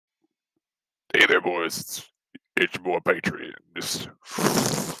there, boys. It's your boy Patriot. Just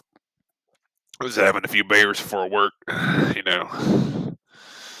was having a few beers before work, you know.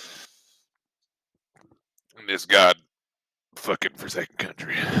 And this god fucking forsaken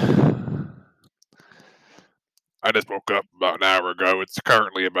country. I just woke up about an hour ago. It's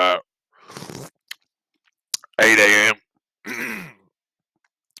currently about 8 a.m.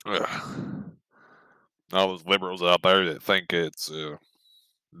 All those liberals out there that think it's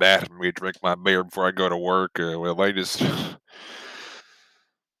bad for me to drink my beer before I go to work, well, they just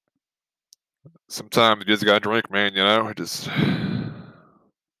sometimes you just gotta drink, man. You know, it just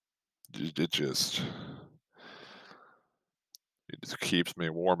keeps me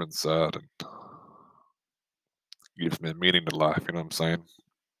warm inside and gives me a meaning to life. You know what I'm saying?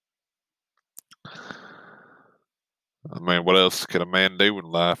 I mean, what else can a man do in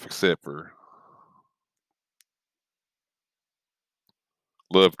life except for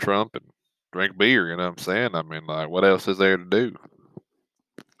love Trump and drink beer? You know what I'm saying? I mean, like, what else is there to do?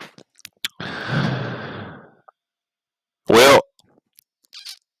 Well,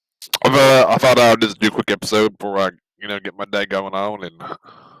 I thought I would just do a quick episode before I, get my day going on, and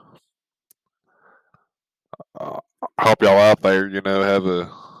I hope y'all out there, have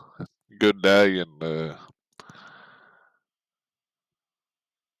a good day, and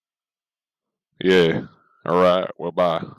yeah. All right. Well, bye.